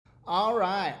All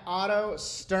right, Otto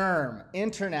Sturm,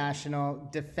 International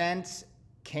Defense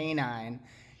Canine.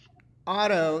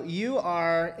 Otto, you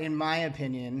are, in my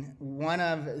opinion, one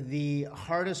of the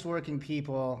hardest working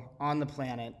people on the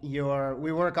planet.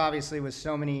 We work obviously with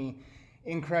so many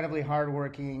incredibly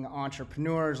hardworking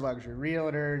entrepreneurs, luxury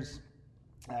realtors,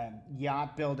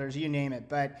 yacht builders, you name it.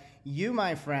 But you,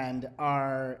 my friend,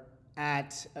 are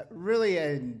at really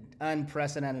an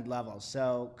unprecedented level.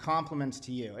 So compliments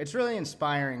to you. It's really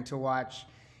inspiring to watch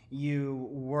you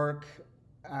work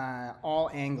all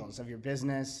angles of your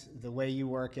business, the way you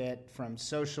work it, from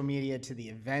social media to the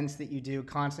events that you do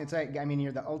constantly. It's like, I mean,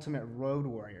 you're the ultimate road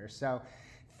warrior. So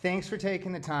thanks for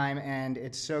taking the time, and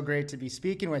it's so great to be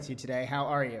speaking with you today. How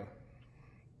are you?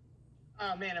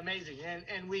 Oh man, amazing,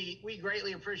 and we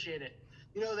greatly appreciate it.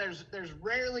 You know, there's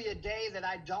rarely a day that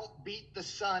I don't beat the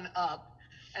sun up,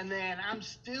 and then I'm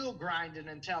still grinding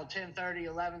until 10:30,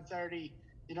 11:30,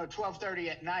 12:30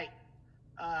 at night.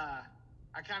 I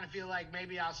kind of feel like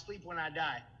maybe I'll sleep when I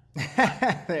die.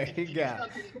 But There if you you do go.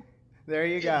 something, There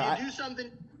you if you go. do something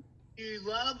you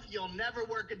love, you'll never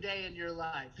work a day in your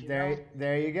life.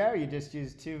 There you go. You just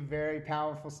used two very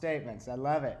powerful statements. I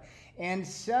love it. And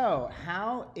so,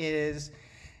 how is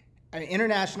an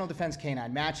International Defense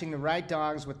Canine matching the right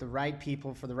dogs with the right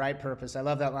people for the right purpose? I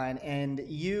love that line. And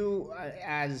you,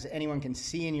 as anyone can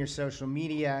see in your social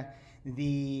media,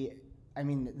 the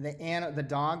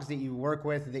dogs that you work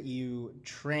with, that you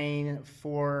train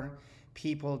for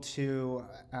people to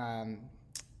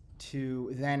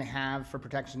then have for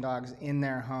protection dogs in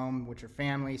their home, which are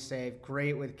family safe,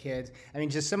 great with kids. I mean,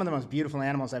 just some of the most beautiful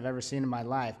animals I've ever seen in my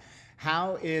life.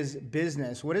 How is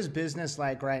business? What is business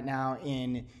like right now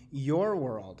in your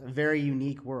world? A very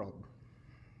unique world.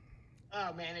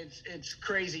 Oh man, it's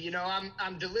crazy.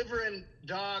 I'm delivering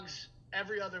dogs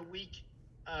every other week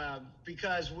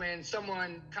because when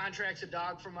someone contracts a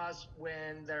dog from us,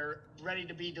 when they're ready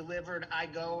to be delivered, I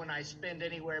go and I spend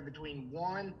anywhere between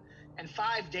 1 and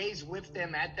 5 days with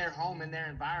them at their home in their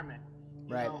environment.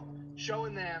 Right.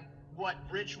 Showing them what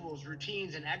rituals,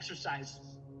 routines, and exercises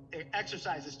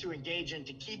to engage in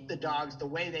to keep the dogs the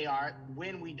way they are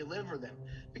when we deliver them,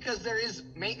 because there is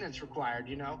maintenance required.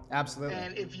 Absolutely.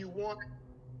 And if you want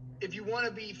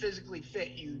to be physically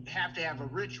fit, you have to have a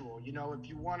ritual. If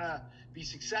you want to be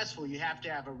successful, you have to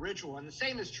have a ritual. And the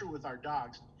same is true with our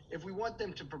dogs. If we want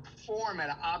them to perform at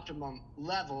an optimum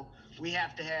level, we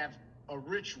have to have a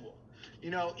ritual.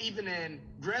 Even in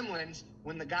Gremlins,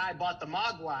 when the guy bought the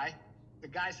Mogwai, the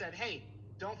guy said, hey,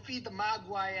 don't feed the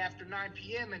Mogwai after 9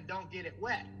 p.m. and don't get it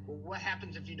wet. Well, what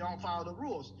happens if you don't follow the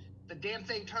rules? The damn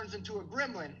thing turns into a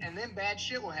gremlin, and then bad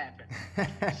shit will happen.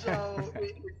 So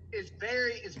it's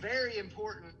very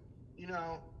important,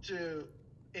 to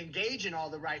engage in all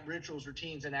the right rituals,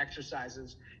 routines, and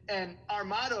exercises. And our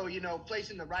motto,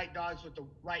 placing the right dogs with the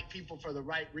right people for the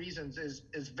right reasons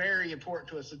is very important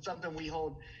to us. It's something we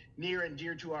hold near and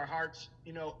dear to our hearts.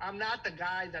 I'm not the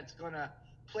guy that's going to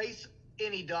place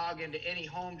any dog into any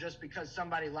home just because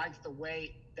somebody likes the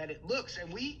way that it looks.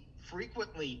 And we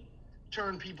frequently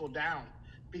turn people down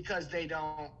because they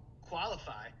don't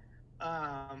qualify.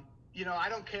 I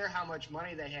don't care how much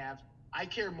money they have. I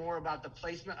care more about the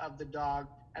placement of the dog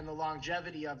and the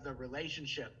longevity of the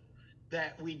relationship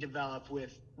that we develop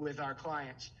with our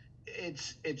clients.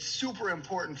 It's super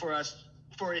important for us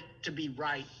for it to be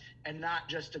right and not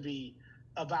just to be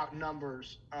about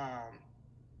numbers.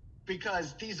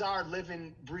 Because these are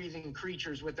living, breathing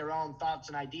creatures with their own thoughts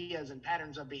and ideas and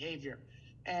patterns of behavior.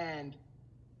 And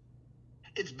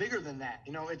it's bigger than that.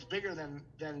 It's bigger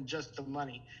than just the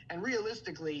money. And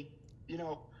realistically,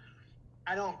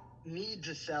 I don't need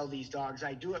to sell these dogs.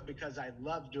 I do it because I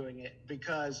love doing it,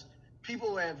 because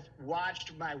people have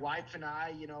watched my wife and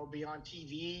I, be on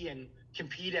TV and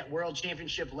compete at world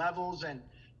championship levels. And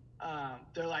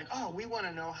they're like, oh, we want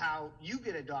to know how you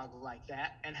get a dog like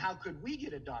that, and how could we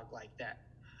get a dog like that?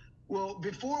 Well,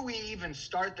 before we even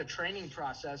start the training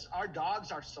process, our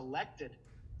dogs are selected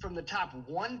from the top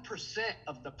 1%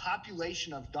 of the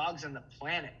population of dogs on the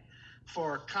planet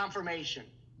for conformation,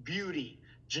 beauty,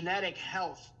 genetic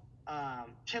health,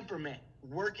 temperament,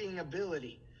 working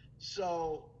ability.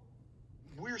 So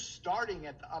we're starting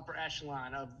at the upper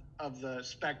echelon of the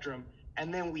spectrum,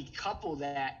 and then we couple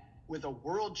that with a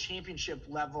world championship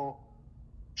level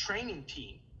training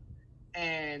team.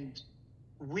 And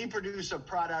we produce a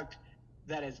product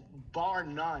that is bar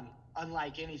none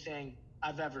unlike anything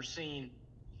I've ever seen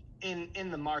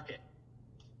in the market.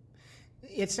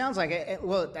 It sounds like it.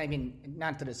 Well, I mean,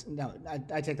 not that it's no.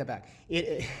 I take that back.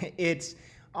 It's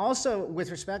also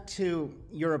with respect to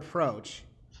your approach.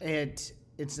 It's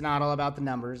not all about the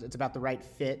numbers. It's about the right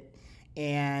fit,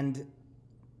 and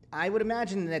I would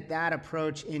imagine that that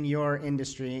approach in your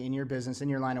industry, in your business, in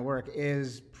your line of work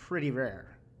is pretty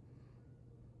rare.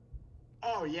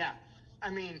 Oh yeah, I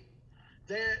mean,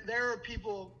 there are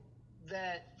people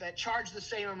that charge the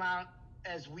same amount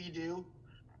as we do,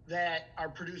 that are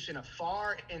producing a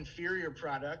far inferior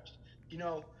product. You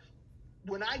know,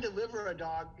 when I deliver a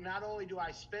dog, not only do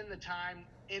I spend the time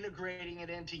integrating it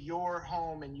into your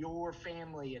home and your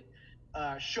family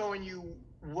and showing you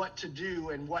what to do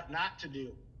and what not to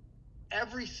do,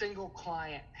 every single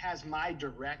client has my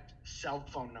direct cell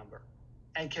phone number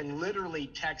and can literally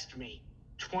text me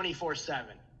 24/7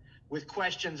 with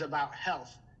questions about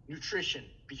health, nutrition,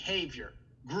 behavior,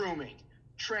 grooming,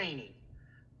 training.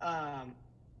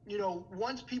 You know,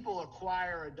 once people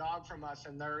acquire a dog from us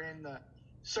and they're in the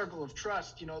circle of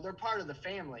trust, you know, they're part of the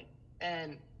family.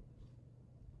 And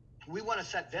we want to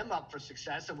set them up for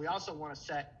success, and we also want to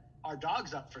set our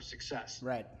dogs up for success.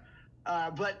 Right.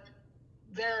 But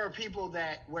there are people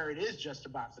where it is just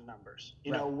about the numbers,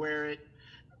 you know, where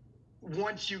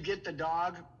once you get the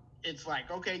dog, it's like,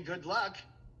 okay, good luck,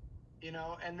 you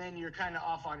know, and then you're kind of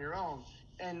off on your own.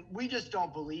 And we just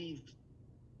don't believe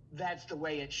that's the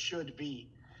way it should be.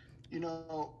 You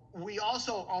know, we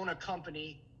also own a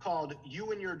company called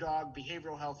You and Your Dog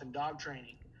Behavioral Health and Dog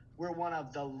Training. We're one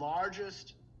of the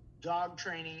largest dog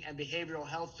training and behavioral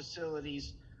health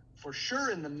facilities for sure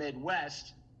in the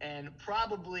Midwest, and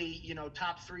probably, you know,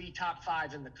 top 3, top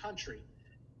 5 in the country.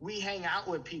 We hang out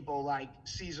with people like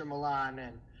Cesar Millan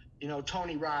and, you know,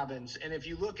 Tony Robbins. And if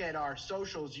you look at our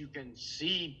socials, you can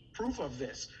see proof of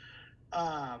this.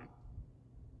 The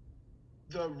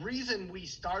reason we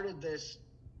started this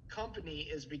company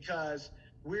is because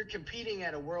we're competing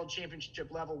at a world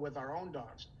championship level with our own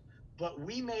dogs. But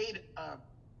we made a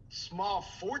small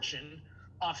fortune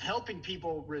off helping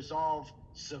people resolve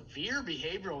severe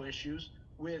behavioral issues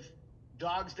with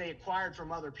dogs they acquired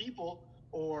from other people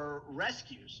or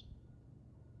rescues.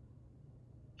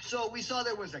 So we saw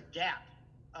there was a gap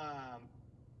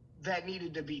that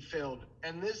needed to be filled.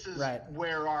 And this is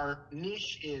where our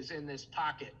niche is in this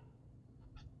pocket.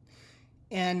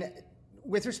 And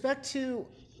with respect to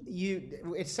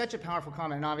you, it's such a powerful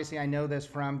comment. And obviously I know this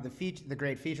from the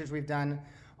great features we've done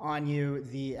on you,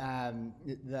 the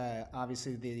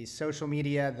obviously the social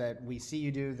media that we see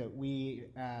you do, that we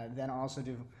then also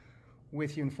do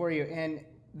with you and for you. And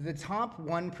the top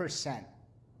 1%,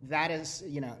 that is,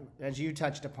 you know, as you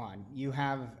touched upon,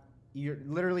 you're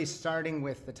literally starting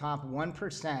with the top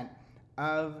 1%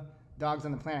 of dogs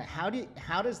on the planet. How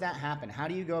does that happen? How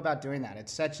do you go about doing that?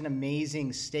 It's such an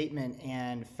amazing statement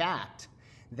and fact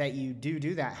that you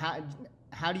do that.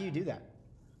 How do you do that?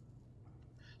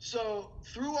 So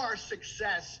through our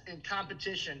success in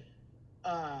competition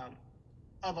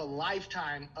of a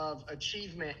lifetime of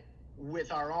achievement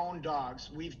with our own dogs,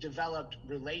 we've developed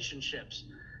relationships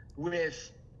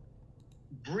with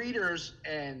breeders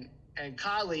and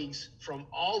colleagues from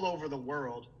all over the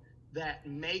world that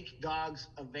make dogs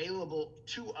available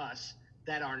to us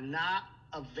that are not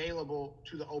available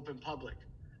to the open public,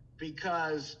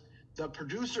 because the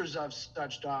producers of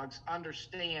such dogs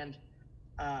understand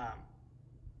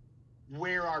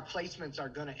where our placements are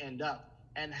going to end up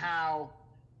and how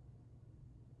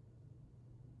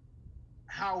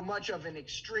much of an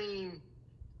extreme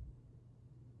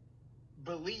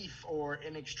belief or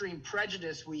an extreme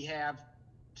prejudice we have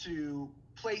to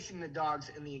placing the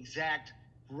dogs in the exact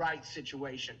right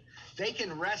situation. They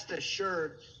can rest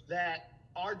assured that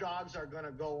our dogs are going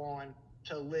to go on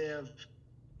to live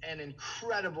an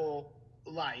incredible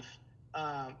life,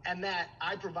 and that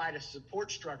I provide a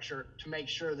support structure to make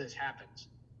sure this happens.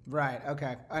 Right.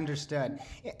 Okay. Understood.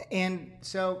 And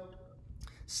so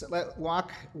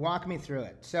walk me through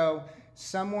it. So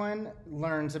someone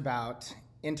learns about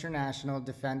International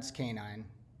Defense Canine,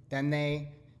 then they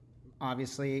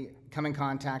obviously come in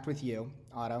contact with you,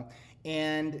 Otto,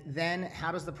 and then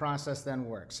how does the process then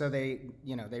work? So they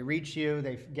reach you,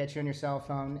 they get you on your cell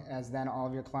phone, as then all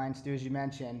of your clients do, as you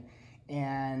mentioned,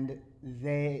 and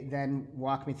they then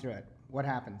walk me through it. What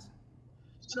happens?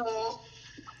 So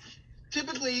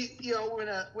typically, you know,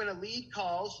 when a lead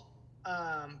calls,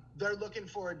 they're looking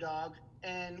for a dog.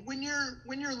 And when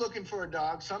you're looking for a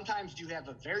dog, sometimes you have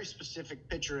a very specific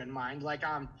picture in mind. Like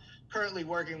I'm currently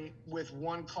working with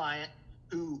one client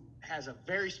who has a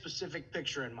very specific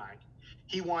picture in mind.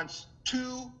 He wants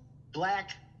 2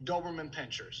 black Doberman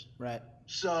pinschers. Right.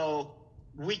 So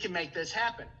we can make this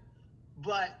happen.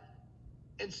 But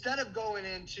instead of going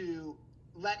into,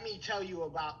 let me tell you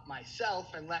about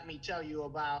myself and let me tell you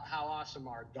about how awesome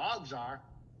our dogs are,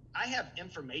 I have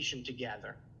information to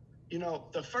gather. You know,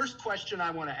 the first question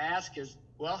I want to ask is,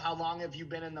 well, how long have you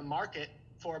been in the market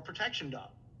for a protection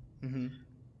dog? Mm-hmm.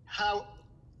 How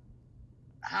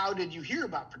did you hear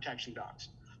about protection dogs?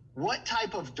 What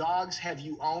type of dogs have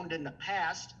you owned in the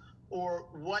past, or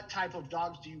what type of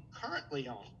dogs do you currently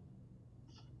own?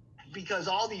 Because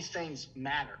all these things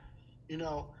matter. You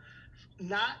know,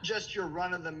 not just your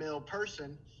run-of-the-mill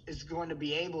person is going to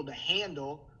be able to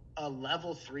handle a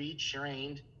level 3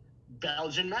 trained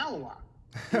Belgian Malinois.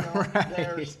 You know, Right.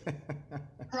 There's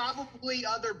probably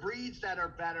other breeds that are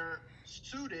better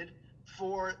suited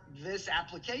for this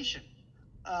application.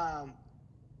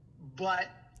 But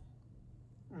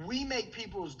we make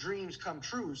people's dreams come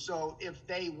true. So if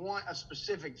they want a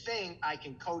specific thing, I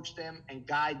can coach them and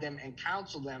guide them and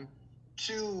counsel them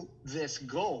to this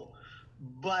goal.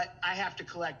 But I have to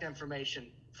collect information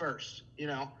first, you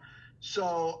know?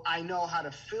 So I know how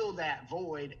to fill that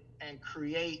void and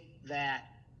create that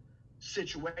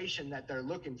situation that they're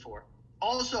looking for.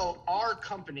 Also, our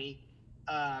company,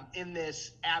 in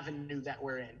this avenue that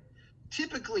we're in,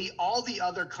 typically all the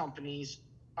other companies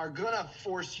are going to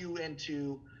force you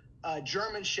into a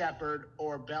German Shepherd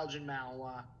or Belgian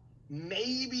Malinois.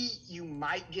 Maybe you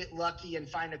might get lucky and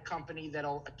find a company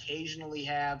that'll occasionally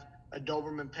have a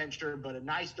Doberman Pinscher, but a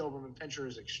nice Doberman Pinscher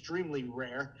is extremely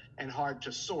rare and hard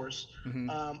to source.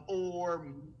 Mm-hmm. Or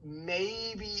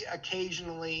maybe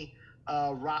occasionally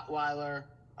Rottweiler.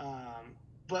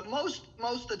 But most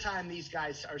of the time, these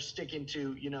guys are sticking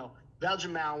to, you know,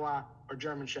 Belgian Malinois or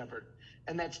German Shepherd.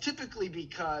 And that's typically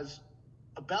because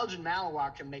a Belgian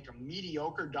Malinois can make a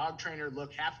mediocre dog trainer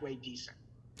look halfway decent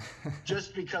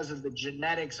just because of the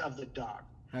genetics of the dog.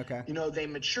 Okay. You know, they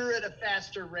mature at a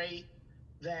faster rate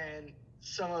than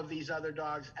some of these other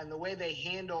dogs, and the way they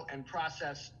handle and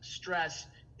process stress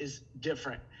is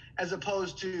different. As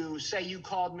opposed to, say you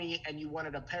called me and you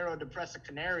wanted a Perro de Presa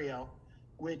Canario,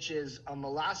 which is a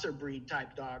Molosser breed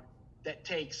type dog that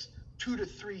takes 2 to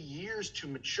 3 years to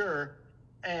mature,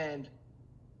 and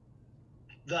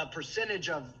the percentage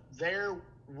of their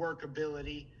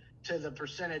workability to the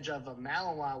percentage of a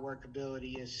Malinois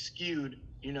workability is skewed,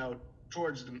 you know,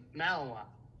 towards the Malinois.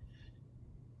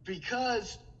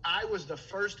 Because I was the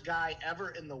first guy ever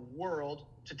in the world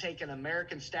to take an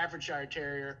American Staffordshire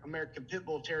Terrier, American Pit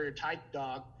Bull Terrier type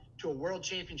dog to a world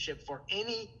championship for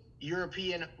any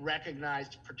European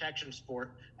recognized protection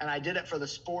sport. And I did it for the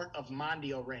sport of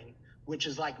Mondio Ring, which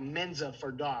is like Mensa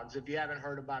for dogs. If you haven't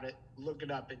heard about it, look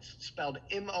it up. It's spelled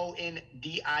Mondioring,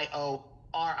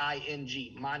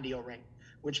 Mondio Ring,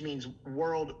 which means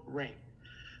world ring.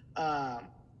 Our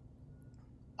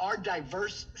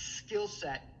diverse skill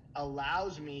set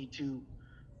allows me to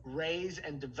raise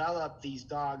and develop these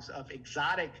dogs of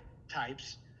exotic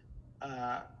types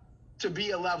to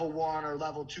be a level 1 or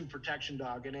level 2 protection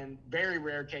dog, and in very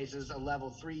rare cases, a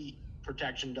level 3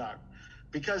 protection dog,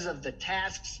 because of the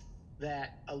tasks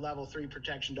that a level 3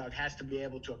 protection dog has to be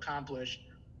able to accomplish.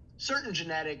 Certain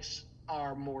genetics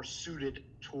are more suited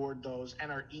toward those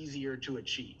and are easier to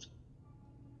achieve.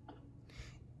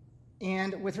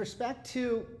 And with respect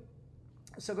to,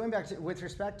 so going back to, with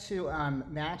respect to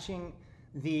matching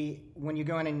when you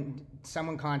go in and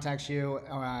someone contacts you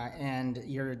and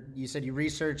you said you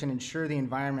research and ensure the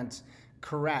environment's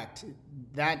correct,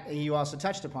 that you also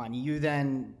touched upon.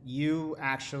 You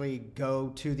actually go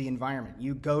to the environment.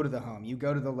 You go to the home. You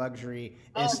go to the luxury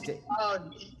estate.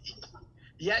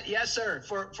 Yes, sir.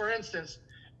 For instance,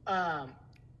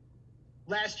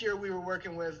 last year we were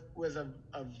working with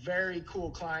a very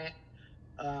cool client,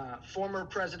 former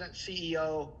president,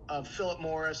 CEO of Philip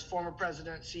Morris, former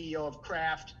president, CEO of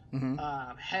Kraft,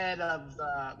 Mm-hmm. Head of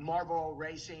the Marlboro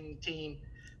Racing team,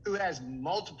 who has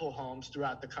multiple homes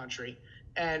throughout the country.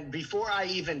 And before I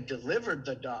even delivered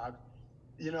the dog,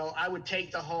 you know, I would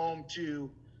take the home to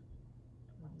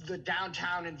the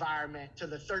downtown environment, to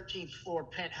the 13th floor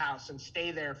penthouse, and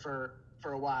stay there for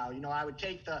a while. You know, I would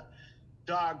take the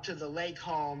dog to the lake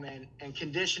home and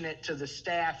condition it to the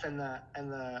staff and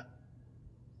the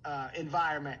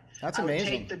environment. That's I would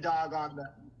amazing. take the dog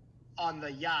on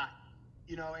the yacht,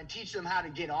 you know, and teach them how to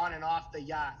get on and off the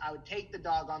yacht. I would take the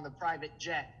dog on the private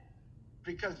jet,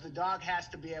 because the dog has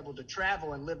to be able to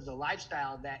travel and live the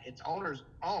lifestyle that its owners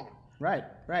own. Right.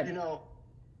 You know,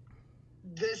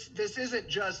 this isn't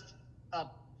just a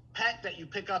pet that you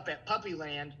pick up at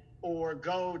Puppyland or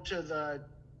go to the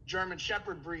German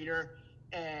Shepherd breeder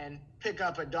and pick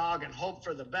up a dog and hope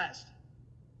for the best.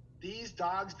 These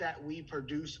dogs that we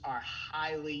produce are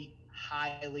highly,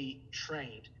 highly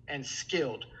trained and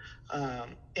skilled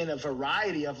in a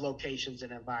variety of locations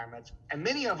and environments. And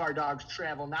many of our dogs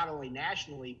travel not only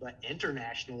nationally, but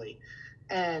internationally.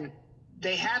 And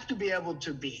they have to be able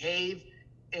to behave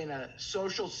in a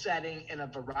social setting in a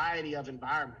variety of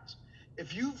environments.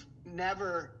 If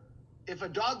if a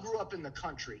dog grew up in the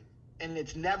country and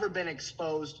it's never been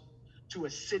exposed to a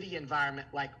city environment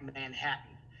like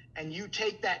Manhattan, and you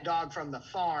take that dog from the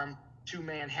farm to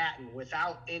Manhattan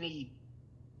without any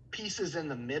pieces in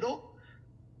the middle,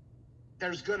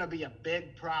 there's going to be a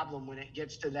big problem when it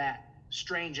gets to that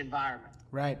strange environment.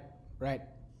 Right.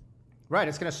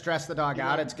 It's going to stress the dog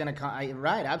out. It's going to,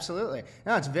 right. Absolutely.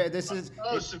 No,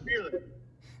 Severely.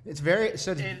 It's very,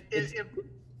 so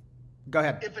go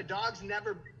ahead. If a dog's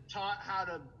never taught how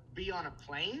to be on a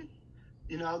plane,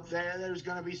 there's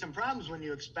going to be some problems when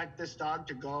you expect this dog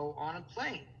to go on a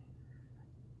plane.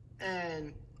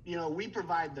 And, we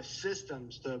provide the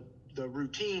systems, the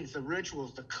routines, the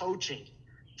rituals, the coaching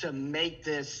to make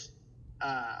this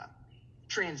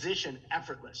transition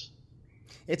effortless.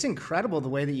 It's incredible the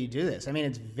way that you do this. I mean,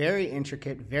 it's very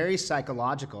intricate, very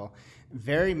psychological,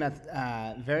 very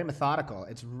methodical.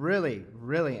 It's really,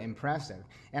 really impressive.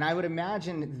 And I would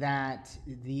imagine that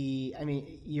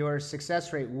your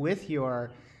success rate with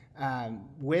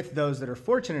with those that are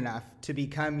fortunate enough to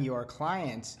become your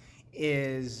clients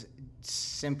is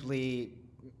simply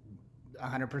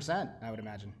 100%, I would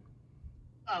imagine.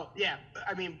 Oh, yeah.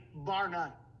 I mean, bar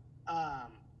none.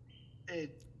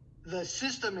 The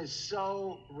system is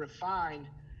so refined,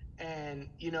 and,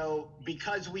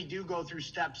 because we do go through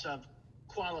steps of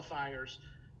qualifiers,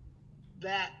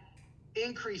 that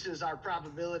increases our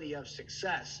probability of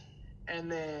success.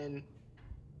 And then,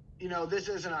 this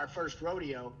isn't our first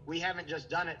rodeo. We haven't just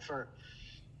done it for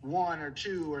 1 or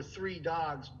 2 or 3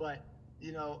 dogs, but,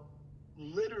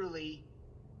 literally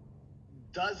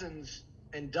dozens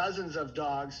and dozens of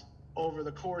dogs over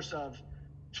the course of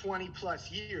 20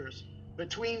 plus years.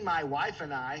 Between my wife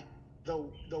and I,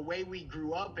 the way we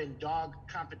grew up in dog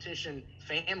competition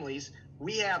families,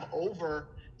 we have over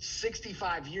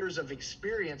 65 years of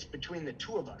experience between the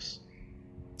two of us.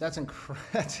 That's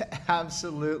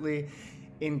absolutely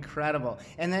incredible.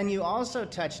 And then you also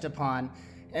touched upon,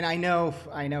 and I know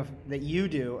that you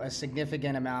do a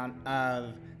significant amount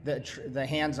of the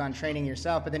hands-on training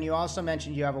yourself, but then you also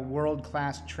mentioned you have a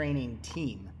world-class training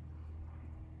team.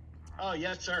 Oh,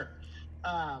 yes, sir.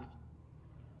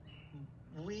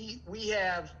 We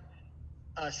have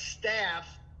a staff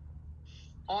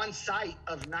on site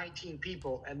of 19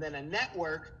 people, and then a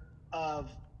network of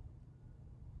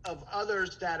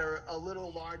others that are a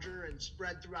little larger and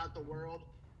spread throughout the world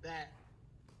that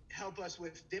help us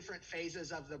with different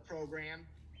phases of the program.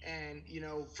 And,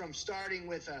 from starting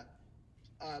with a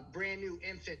brand new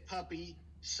infant puppy,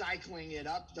 cycling it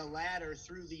up the ladder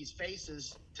through these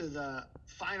phases to the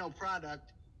final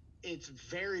product, it's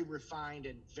very refined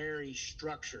and very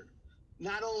structured.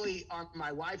 Not only are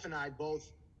my wife and I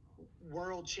both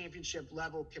world championship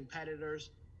level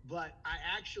competitors, but I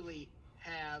actually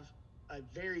have a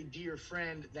very dear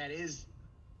friend that is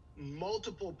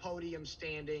multiple podium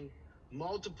standing,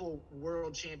 multiple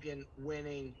world champion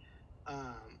winning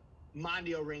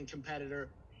Mondial Ring competitor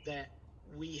that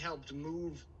we helped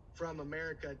move from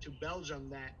America to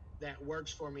Belgium that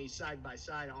works for me side by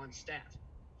side on staff.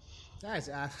 That is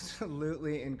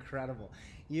absolutely incredible.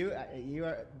 You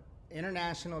are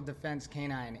International Defense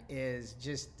Canine is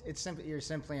just you're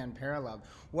simply unparalleled.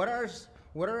 What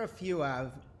are a few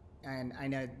of, and I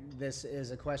know this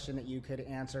is a question that you could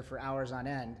answer for hours on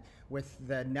end with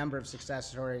the number of success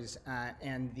stories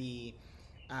and the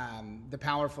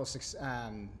powerful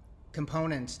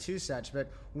components to such, but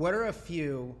what are a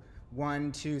few,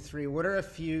 1, 2, 3, what are a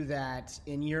few that,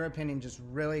 in your opinion, just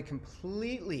really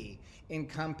completely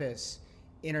encompass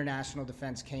International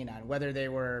Defense Canine, whether they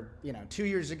were, 2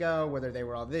 years ago, whether they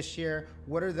were all this year?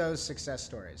 What are those success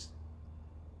stories?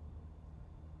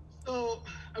 So,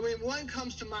 one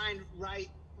comes to mind right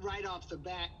off the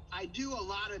bat. I do a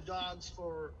lot of dogs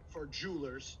for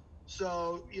jewelers.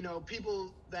 So,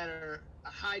 people that are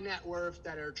high net worth,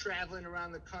 that are traveling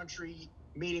around the country,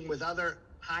 meeting with other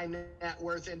high net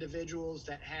worth individuals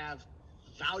that have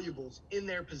valuables in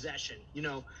their possession.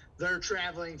 They're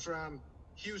traveling from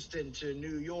Houston to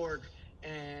New York,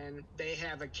 and they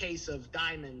have a case of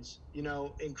diamonds,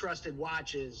 encrusted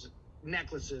watches,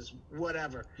 necklaces,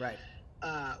 whatever. Right.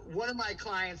 One of my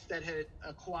clients that had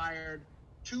acquired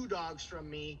 2 dogs from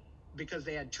me because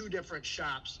they had 2 different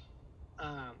shops.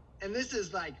 And this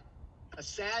is like a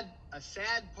sad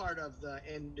part of the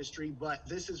industry, but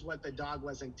this is what the dog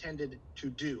was intended to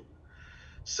do.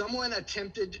 Someone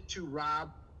attempted to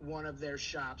rob one of their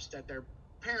shops that their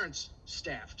parents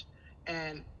staffed,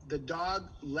 and the dog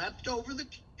leapt over the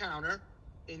counter,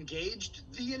 engaged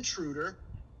the intruder,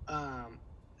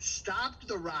 stopped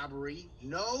the robbery.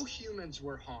 No humans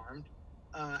were harmed,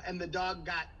 and the dog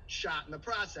got shot in the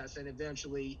process and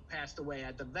eventually passed away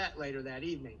at the vet later that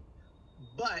evening.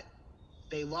 But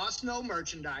They lost no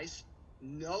merchandise,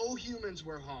 no humans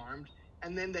were harmed,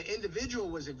 and then the individual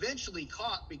was eventually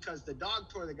caught because the dog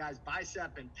tore the guy's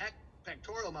bicep and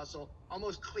pectoral muscle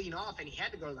almost clean off, and he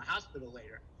had to go to the hospital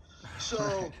later.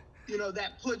 So,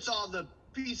 that puts all the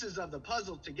pieces of the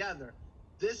puzzle together.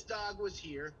 This dog was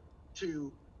here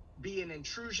to be an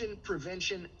intrusion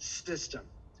prevention system.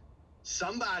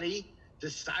 Somebody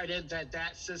decided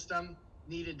that system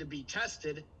needed to be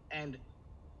tested, and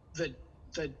the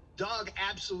dog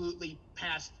absolutely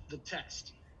passed the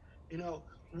test.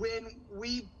 When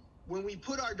we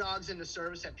put our dogs into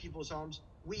service at people's homes,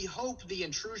 we hope the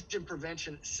intrusion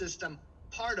prevention system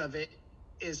part of it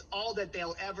is all that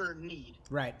they'll ever need.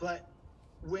 Right. But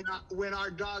when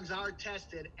our dogs are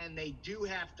tested and they do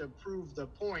have to prove the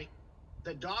point,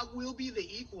 the dog will be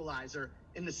the equalizer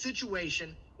in the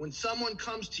situation when someone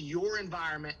comes to your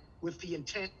environment with the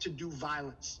intent to do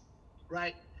violence,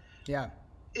 right? Yeah.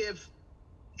 If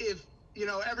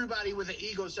everybody with an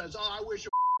ego says, "Oh, I wish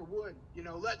I would,"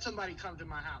 let somebody come to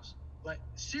my house. But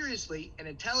seriously, an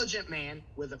intelligent man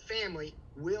with a family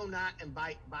will not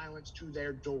invite violence to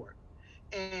their door.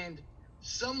 And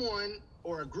someone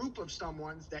or a group of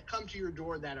someones that come to your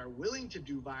door that are willing to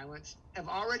do violence have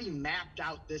already mapped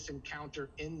out this encounter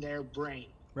in their brain,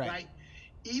 right?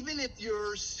 Even if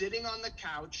you're sitting on the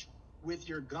couch with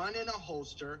your gun in a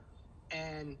holster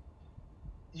and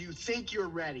you think you're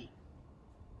ready,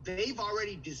 they've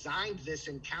already designed this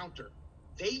encounter.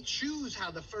 They choose how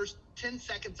the first 10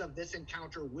 seconds of this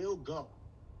encounter will go.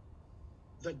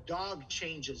 The dog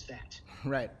changes that.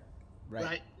 Right.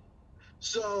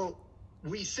 So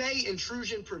we say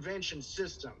intrusion prevention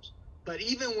systems, but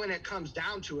even when it comes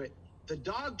down to it, the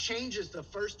dog changes the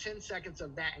first 10 seconds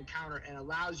of that encounter and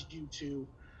allows you to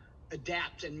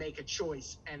adapt and make a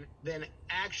choice and then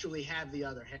actually have the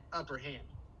upper hand.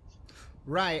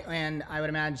 Right, and I would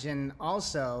imagine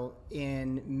also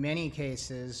in many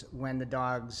cases when the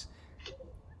dogs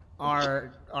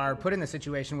are put in the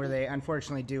situation where they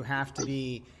unfortunately do have to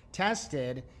be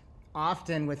tested,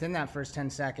 often within that first 10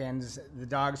 seconds, the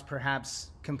dogs perhaps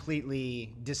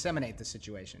completely disseminate the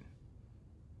situation.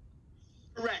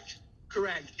 Correct.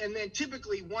 And then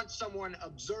typically once someone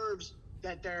observes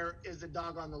that there is a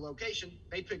dog on the location,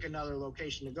 they pick another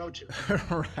location to go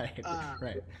to.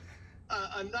 Right.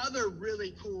 Another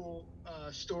really cool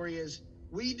story is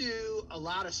we do a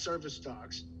lot of service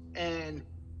dogs, and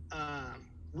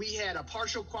we had a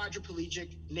partial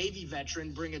quadriplegic Navy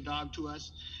veteran bring a dog to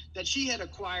us that she had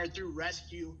acquired through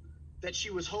rescue that she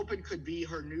was hoping could be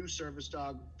her new service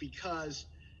dog because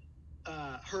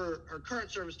her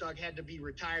current service dog had to be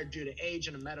retired due to age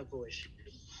and a medical issue.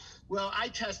 Well, I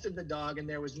tested the dog and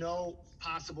there was no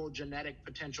possible genetic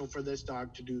potential for this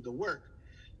dog to do the work.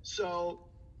 So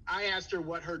I asked her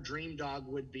what her dream dog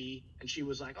would be, and she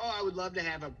was like, "Oh, I would love to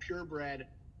have a purebred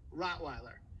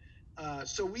Rottweiler."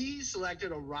 So we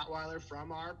selected a Rottweiler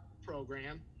from our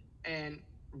program and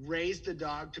raised the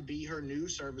dog to be her new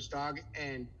service dog.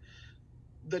 And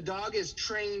the dog is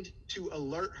trained to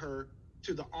alert her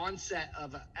to the onset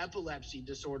of an epilepsy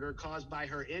disorder caused by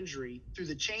her injury through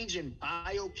the change in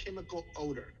biochemical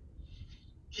odor.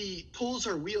 He pulls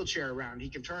her wheelchair around. He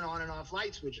can turn on and off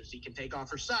light switches. He can take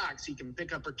off her socks. He can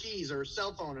pick up her keys or her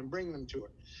cell phone and bring them to her.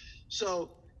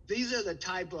 So these are the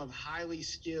type of highly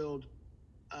skilled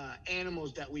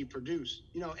animals that we produce,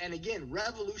 and again,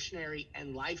 revolutionary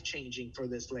and life-changing for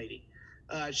this lady.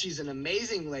 She's an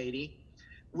amazing lady.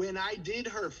 When I did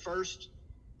her first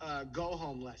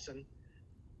go-home lesson,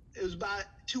 it was about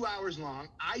 2 hours long.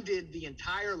 I did the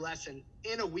entire lesson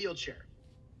in a wheelchair.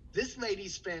 This lady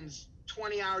spends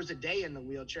 20 hours a day in the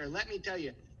wheelchair. Let me tell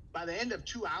you, by the end of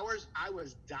 2 hours, I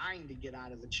was dying to get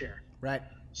out of the chair. Right.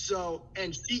 So,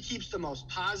 and she keeps the most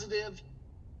positive,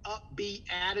 upbeat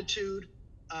attitude,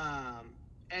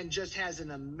 and just has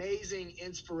an amazing,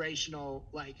 inspirational,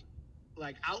 like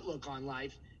outlook on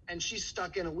life. And she's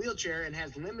stuck in a wheelchair and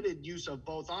has limited use of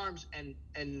both arms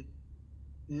and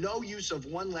no use of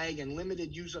one leg and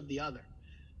limited use of the other.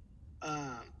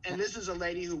 And this is a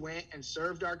lady who went and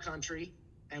served our country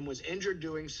and was injured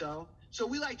doing so. So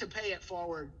we like to pay it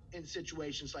forward in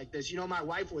situations like this. My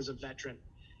wife was a veteran,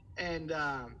 and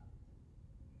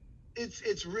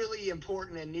it's really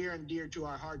important and near and dear to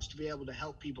our hearts to be able to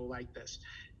help people like this.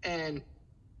 And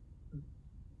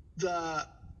the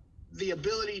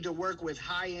ability to work with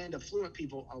high-end affluent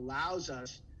people allows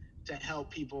us to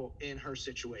help people in her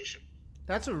situation.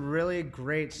 That's a really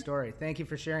great story. Thank you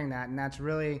for sharing that. And that's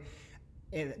really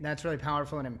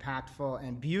powerful and impactful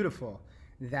and beautiful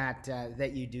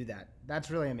that you do that. That's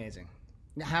really amazing.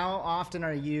 How often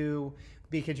are you,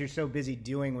 because you're so busy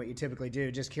doing what you typically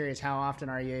do, just curious, how often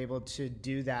are you able to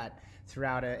do that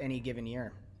throughout any given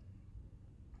year?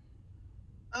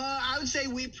 I would say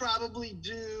we probably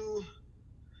do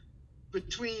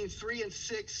between 3 and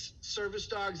 6 service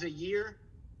dogs a year,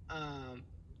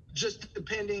 just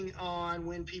depending on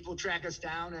when people track us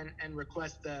down and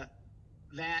request that,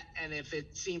 and if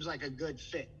it seems like a good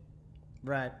fit.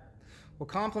 Right. Well,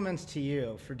 compliments to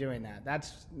you for doing that.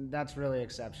 That's really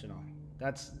exceptional.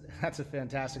 That's a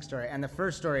fantastic story, and the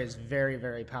first story is very,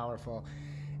 very powerful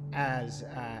as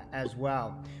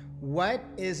well. What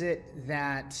is it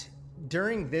that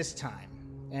during this time,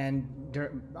 and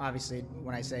obviously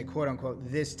when I say quote unquote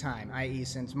this time, i.e.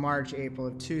 since March, April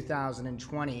of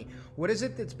 2020, what is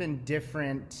it that's been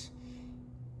different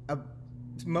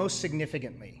most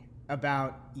significantly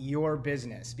about your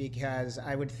business? Because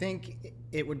I would think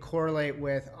it would correlate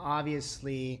with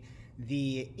obviously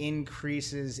the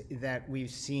increases that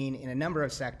we've seen in a number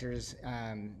of sectors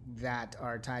that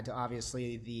are tied to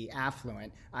obviously the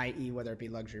affluent, i.e. whether it be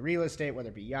luxury real estate, whether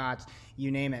it be yachts,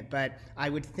 you name it. But I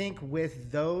would think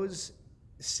with those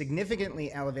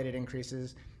significantly elevated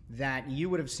increases that you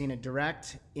would have seen a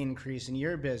direct increase in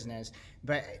your business.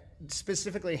 But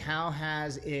specifically, how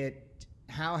has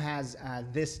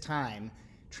this time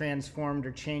transformed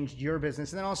or changed your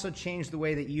business, and then also changed the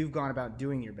way that you've gone about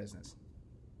doing your business?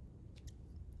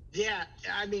 Yeah,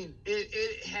 I mean,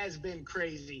 it has been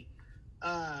crazy.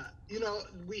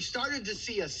 We started to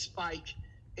see a spike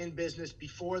in business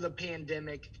before the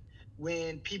pandemic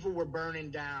when people were burning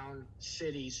down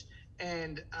cities.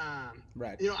 And,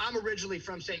 right. I'm originally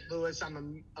from St. Louis.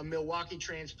 I'm a Milwaukee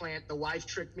transplant. The wife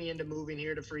tricked me into moving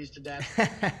here to freeze to death.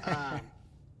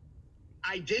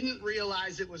 I didn't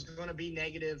realize it was going to be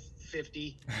negative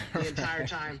 50 the entire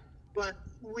time. But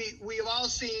we've all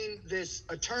seen this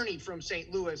attorney from St.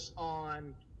 Louis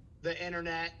on the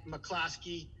internet,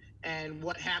 McCloskey, and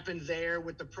what happened there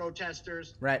with the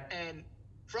protesters. Right. And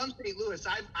from St. Louis,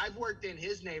 I've worked in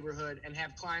his neighborhood and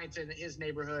have clients in his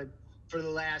neighborhood for the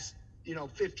last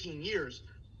 15 years.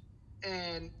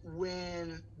 And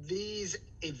when these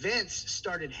events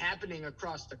started happening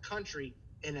across the country,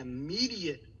 an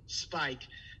immediate spike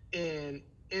in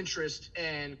interest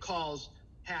and calls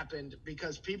happened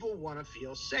because people want to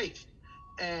feel safe.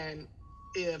 And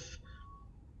if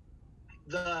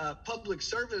the public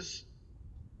service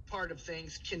part of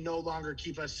things can no longer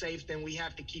keep us safe, then we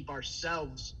have to keep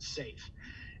ourselves safe.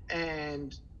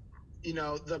 And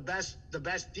the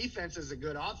best defense is a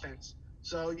good offense.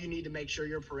 So you need to make sure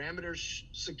your parameters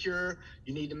secure.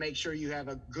 You need to make sure you have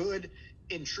a good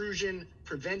intrusion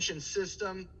prevention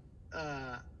system,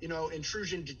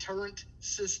 intrusion deterrent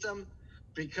system,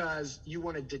 because you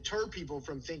want to deter people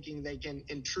from thinking they can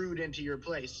intrude into your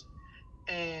place.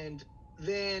 And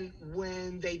then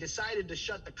when they decided to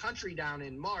shut the country down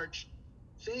in March,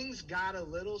 things got a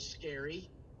little scary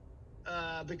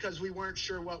because we weren't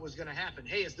sure what was going to happen.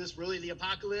 Hey, is this really the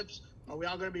apocalypse? Are we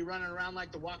all going to be running around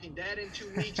like The Walking Dead in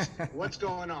 2 weeks? What's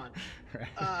going on?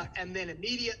 Right. And then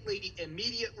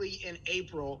immediately in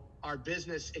April, our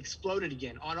business exploded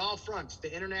again on all fronts,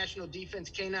 the International Defense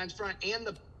Canines front and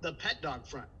the pet dog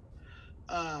front.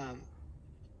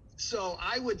 So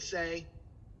I would say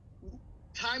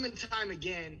time and time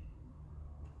again,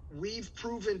 we've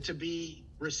proven to be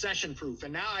recession proof.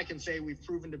 And now I can say we've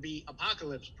proven to be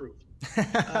apocalypse proof.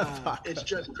 It's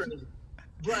just crazy.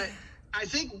 But I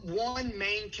think one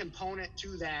main component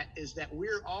to that is that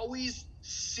we're always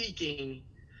seeking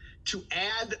to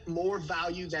add more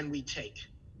value than we take.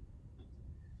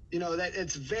 That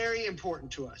it's very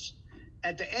important to us.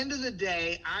 At the end of the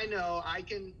day, I know I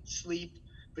can sleep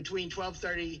between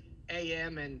 12:30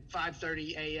 a.m. and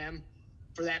 5:30 a.m.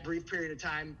 for that brief period of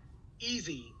time,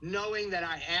 easy, knowing that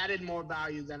I added more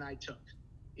value than I took,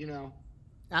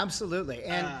 Absolutely.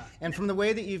 And from the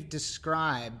way that you've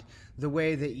described the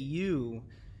way that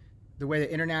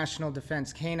International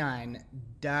Defense Canine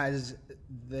does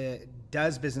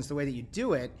business, the way that you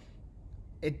do it,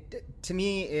 to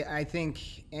me, I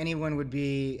think anyone would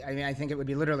be, I think it would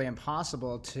be literally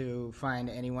impossible to find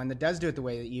anyone that does do it the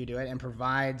way that you do it and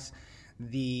provides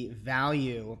the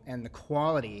value and the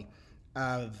quality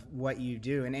of what you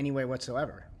do in any way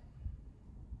whatsoever.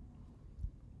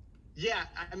 Yeah,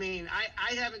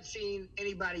 I haven't seen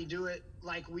anybody do it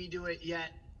like we do it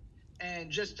yet.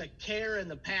 And just the care and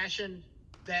the passion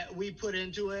that we put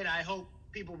into it, I hope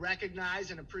people recognize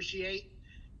and appreciate.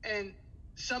 And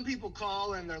some people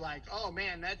call and they're like, oh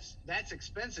man, that's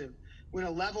expensive. When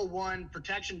a level 1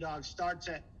 protection dog starts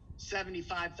at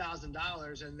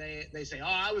 $75,000 and they say, oh,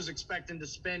 I was expecting to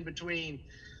spend between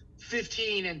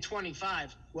 15 and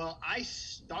 25. Well, I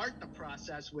start the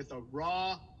process with a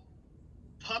raw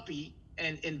puppy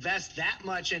and invest that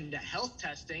much into health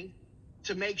testing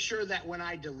to make sure that when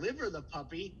I deliver the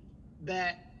puppy,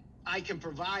 that I can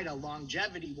provide a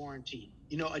longevity warranty,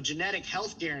 a genetic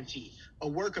health guarantee, a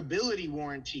workability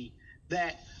warranty,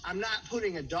 that I'm not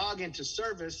putting a dog into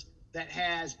service that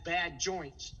has bad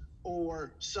joints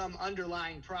or some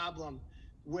underlying problem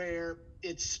where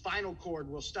its spinal cord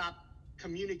will stop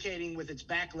communicating with its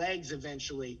back legs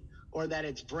eventually, or that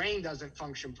its brain doesn't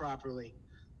function properly.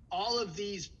 All of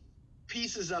these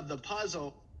pieces of the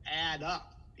puzzle add up,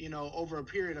 over a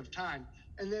period of time.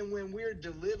 And then when we're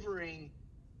delivering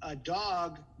a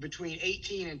dog between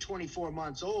 18 and 24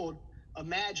 months old,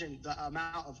 imagine the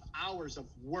amount of hours of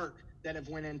work that have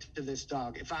went into this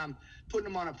dog. If I'm putting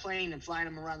them on a plane and flying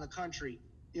them around the country,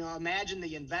 imagine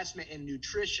the investment in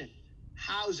nutrition,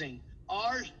 housing.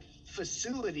 Our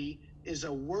facility is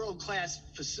a world-class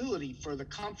facility for the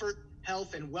comfort,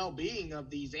 health, and well-being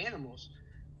of these animals.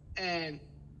 And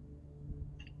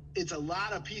it's a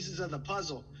lot of pieces of the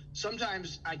puzzle.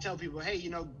 Sometimes I tell people, hey,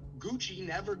 Gucci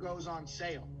never goes on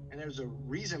sale. And there's a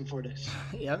reason for this.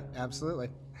 Yep, absolutely.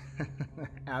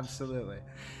 Absolutely.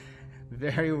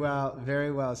 Very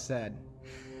well said.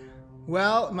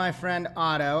 Well, my friend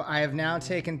Otto, I have now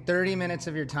taken 30 minutes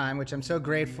of your time, which I'm so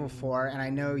grateful for, and I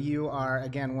know you are,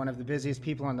 again, one of the busiest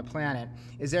people on the planet.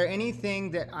 Is there anything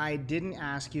that I didn't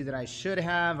ask you that I should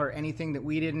have, or anything that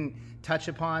we didn't touch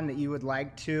upon that you would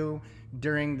like to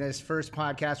during this first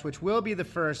podcast, which will be the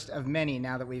first of many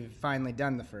now that we've finally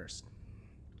done the first?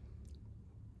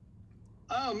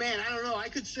 Oh, man, I don't know. I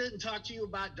could sit and talk to you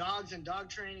about dogs and dog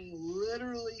training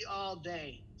literally all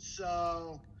day.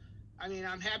 So,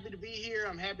 I'm happy to be here.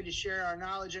 I'm happy to share our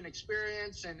knowledge and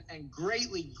experience, and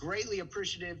greatly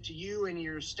appreciative to you and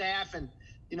your staff, and,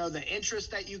 the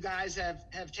interest that you guys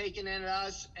have taken in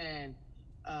us, and,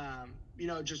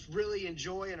 just really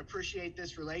enjoy and appreciate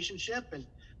this relationship, and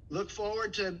look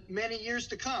forward to many years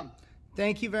to come.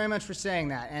 Thank you very much for saying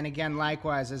that. And again,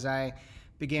 likewise, as I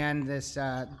began this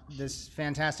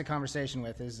fantastic conversation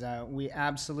with, we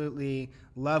absolutely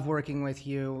love working with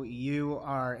you. You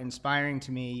are inspiring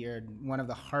to me. You're one of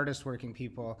the hardest working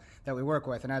people that we work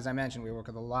with. And as I mentioned, we work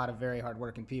with a lot of very hard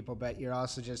working people, but you're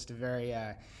also just a very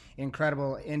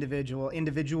incredible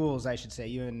individuals, I should say,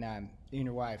 you and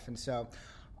your wife. And so,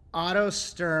 Otto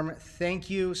Sturm,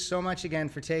 thank you so much again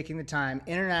for taking the time.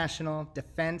 International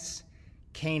Defense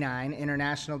Canine,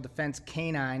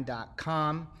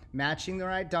 internationaldefensecanine.com. Matching the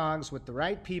right dogs with the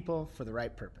right people for the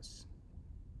right purpose.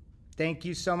 Thank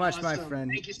you so much, Awesome. my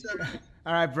friend. Thank you, sir.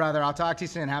 All right, brother. I'll talk to you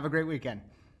soon. Have a great weekend.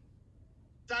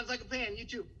 Sounds like a plan. You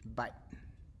too. Bye.